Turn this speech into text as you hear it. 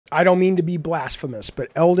I don't mean to be blasphemous,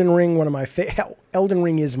 but Elden Ring, Elden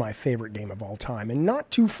Ring is my favorite game of all time, and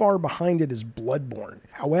not too far behind it is Bloodborne.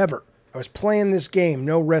 However, I was playing this game,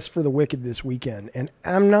 No Rest for the Wicked, this weekend, and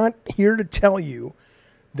I'm not here to tell you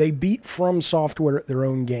they beat From Software at their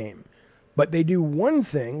own game. But they do one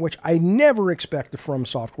thing, which I never expect a From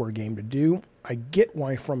Software game to do. I get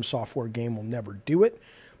why From Software game will never do it,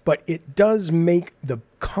 but it does make the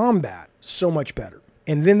combat so much better.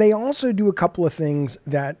 And then they also do a couple of things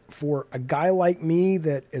that, for a guy like me,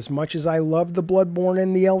 that as much as I love the Bloodborne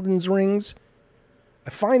and the Elden Rings, I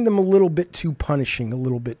find them a little bit too punishing, a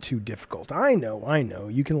little bit too difficult. I know.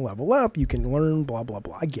 You can level up, you can learn, blah, blah,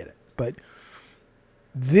 blah. I get it. But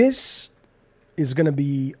this is going to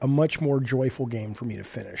be a much more joyful game for me to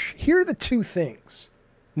finish. Here are the two things.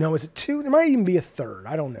 No, is it two? There might even be a third.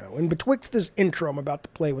 I don't know. And betwixt this intro I'm about to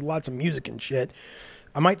play with lots of music and shit,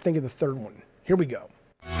 I might think of the third one. Here we go.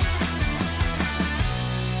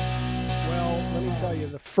 Well, let me tell you,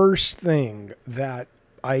 the first thing that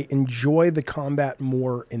I enjoy the combat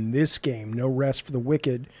more in this game, No Rest for the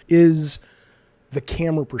Wicked, is the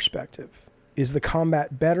camera perspective. Is the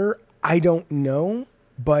combat better? I don't know,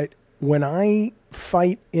 but when I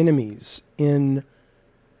fight enemies in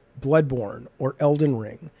Bloodborne or Elden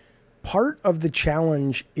Ring, part of the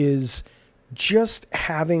challenge is just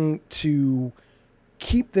having to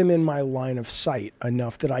keep them in my line of sight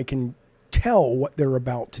enough that I can tell what they're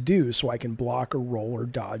about to do so I can block or roll or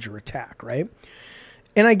dodge or attack, right?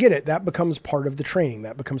 And I get it. That becomes part of the training.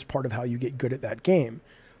 That becomes part of how you get good at that game.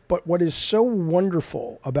 But what is so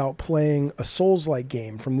wonderful about playing a Souls-like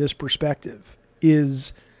game from this perspective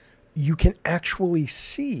is you can actually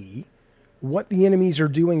see what the enemies are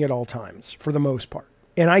doing at all times, for the most part.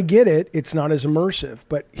 And I get it, it's not as immersive,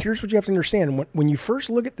 but here's what you have to understand. When you first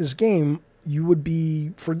look at this game, you would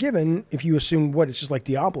be forgiven if you assume, it's just like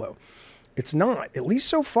Diablo. It's not, at least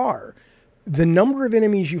so far. The number of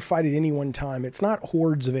enemies you fight at any one time, it's not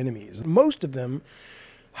hordes of enemies. Most of them,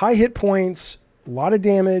 high hit points, a lot of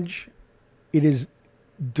damage. It is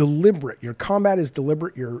deliberate. Your combat is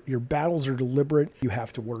deliberate. Your battles are deliberate. You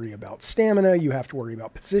have to worry about stamina. You have to worry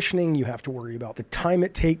about positioning. You have to worry about the time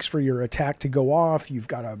it takes for your attack to go off. You've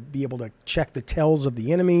got to be able to check the tells of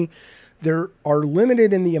the enemy. There are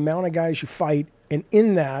limited in the amount of guys you fight, and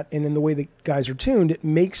in that, and in the way the guys are tuned, it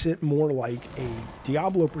makes it more like a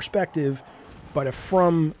Diablo perspective, but a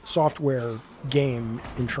From Software game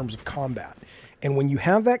in terms of combat. And when you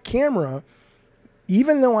have that camera,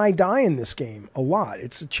 even though I die in this game a lot,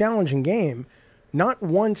 it's a challenging game, not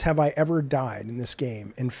once have I ever died in this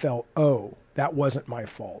game and felt, oh, that wasn't my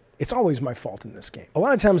fault. It's always my fault in this game. A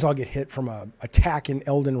lot of times I'll get hit from a attack in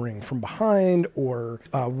Elden Ring from behind, or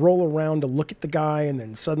roll around to look at the guy and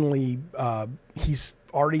then suddenly he's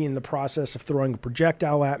already in the process of throwing a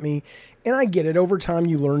projectile at me. And I get it. Over time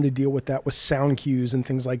you learn to deal with that with sound cues and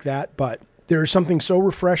things like that. But there is something so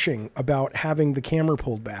refreshing about having the camera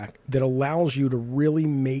pulled back that allows you to really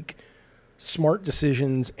make smart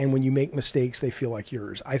decisions, and when you make mistakes, they feel like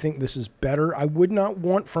yours. I think this is better. I would not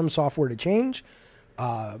want From Software to change.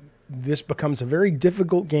 This becomes a very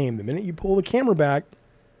difficult game. The minute you pull the camera back,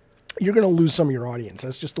 you're going to lose some of your audience.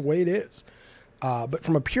 That's just the way it is. But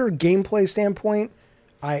from a pure gameplay standpoint,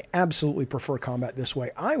 I absolutely prefer combat this way.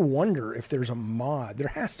 I wonder if there's a mod. There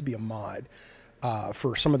has to be a mod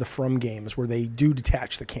for some of the From games where they do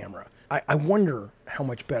detach the camera. I wonder how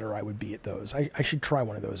much better I would be at those. I should try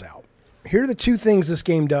one of those out. Here are the two things this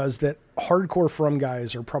game does that hardcore From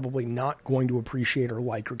guys are probably not going to appreciate or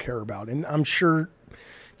like or care about. And I'm sure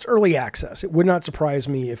it's early access. It would not surprise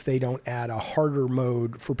me if they don't add a harder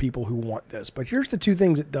mode for people who want this. But here's the two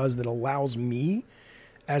things it does that allows me,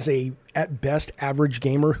 as a, at best, average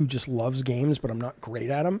gamer who just loves games, but I'm not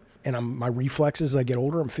great at them, and my reflexes as I get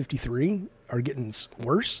older, I'm 53, are getting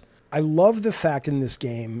worse. I love the fact in this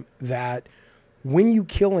game that when you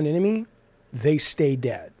kill an enemy, they stay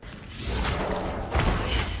dead.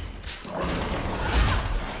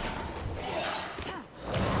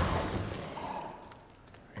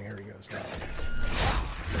 There he goes.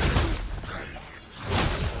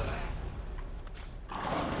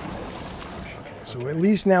 Okay, so at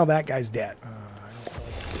least now that guy's dead.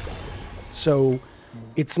 So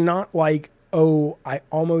it's not like, oh, I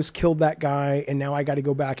almost killed that guy and now I got to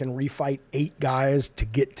go back and refight 8 guys to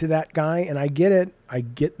get to that guy. And I get it. I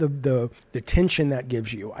get the tension that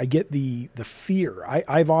gives you. I get the fear.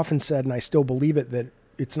 I've often said, and I still believe it, that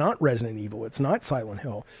it's not Resident Evil. It's not Silent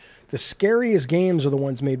Hill. The scariest games are the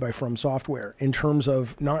ones made by From Software in terms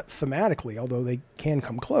of, not thematically, although they can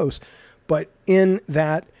come close, but in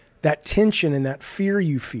that tension and that fear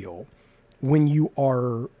you feel when you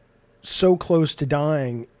are so close to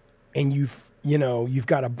dying and you've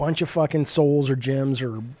got a bunch of fucking souls or gems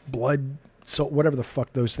or blood, so whatever the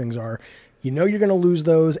fuck those things are. You know you're going to lose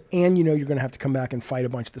those, and you know you're going to have to come back and fight a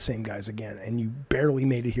bunch of the same guys again, and you barely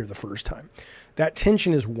made it here the first time. That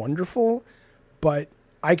tension is wonderful, but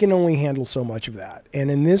I can only handle so much of that. And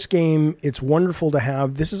in this game, it's wonderful to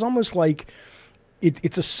have. This is almost like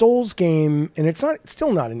it's a Souls game, and it's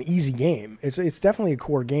still not an easy game. It's definitely a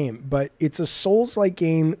core game, but it's a Souls-like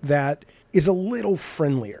game that is a little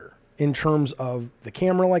friendlier in terms of the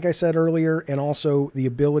camera, like I said earlier, and also the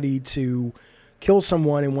ability to kill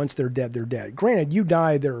someone, and once they're dead, they're dead. Granted, you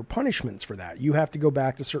die, there are punishments for that. You have to go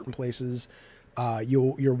back to certain places.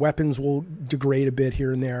 Your weapons will degrade a bit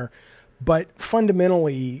here and there. But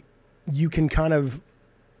fundamentally, you can kind of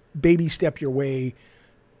baby step your way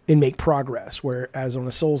and make progress. Whereas on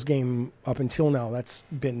a Souls game up until now, that's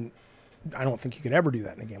been, I don't think you could ever do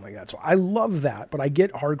that in a game like that. So I love that, but I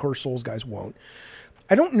get hardcore Souls guys won't.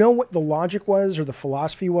 I don't know what the logic was or the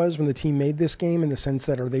philosophy was when the team made this game, in the sense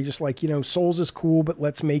that, are they just like, Souls is cool, but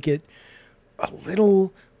let's make it a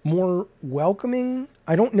little more welcoming?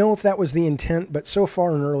 I don't know if that was the intent, but so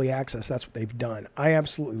far in early access, that's what they've done. I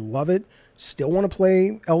absolutely love it. Still want to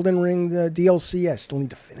play Elden Ring, the DLC. I still need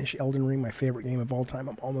to finish Elden Ring, my favorite game of all time.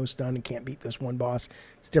 I'm almost done and can't beat this one boss.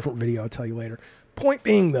 It's a different video, I'll tell you later. Point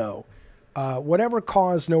being, though, whatever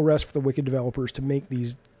caused No Rest for the Wicked developers to make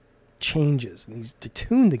these changes and to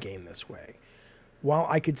tune the game this way, while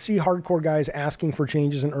I could see hardcore guys asking for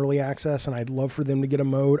changes in early access, and I'd love for them to get a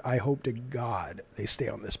mode, I hope to God they stay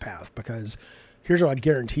on this path, because here's what I'd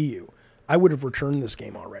guarantee you. I would have returned this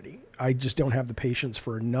game already. I just don't have the patience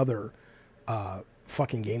for another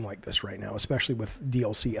fucking game like this right now, especially with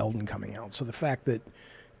DLC Elden coming out. So the fact that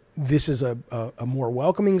this is a more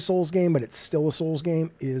welcoming Souls game, but it's still a Souls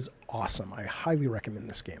game, is awesome. I highly recommend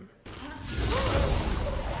this game. There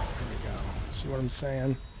we go. See what I'm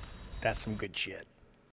saying? That's some good shit.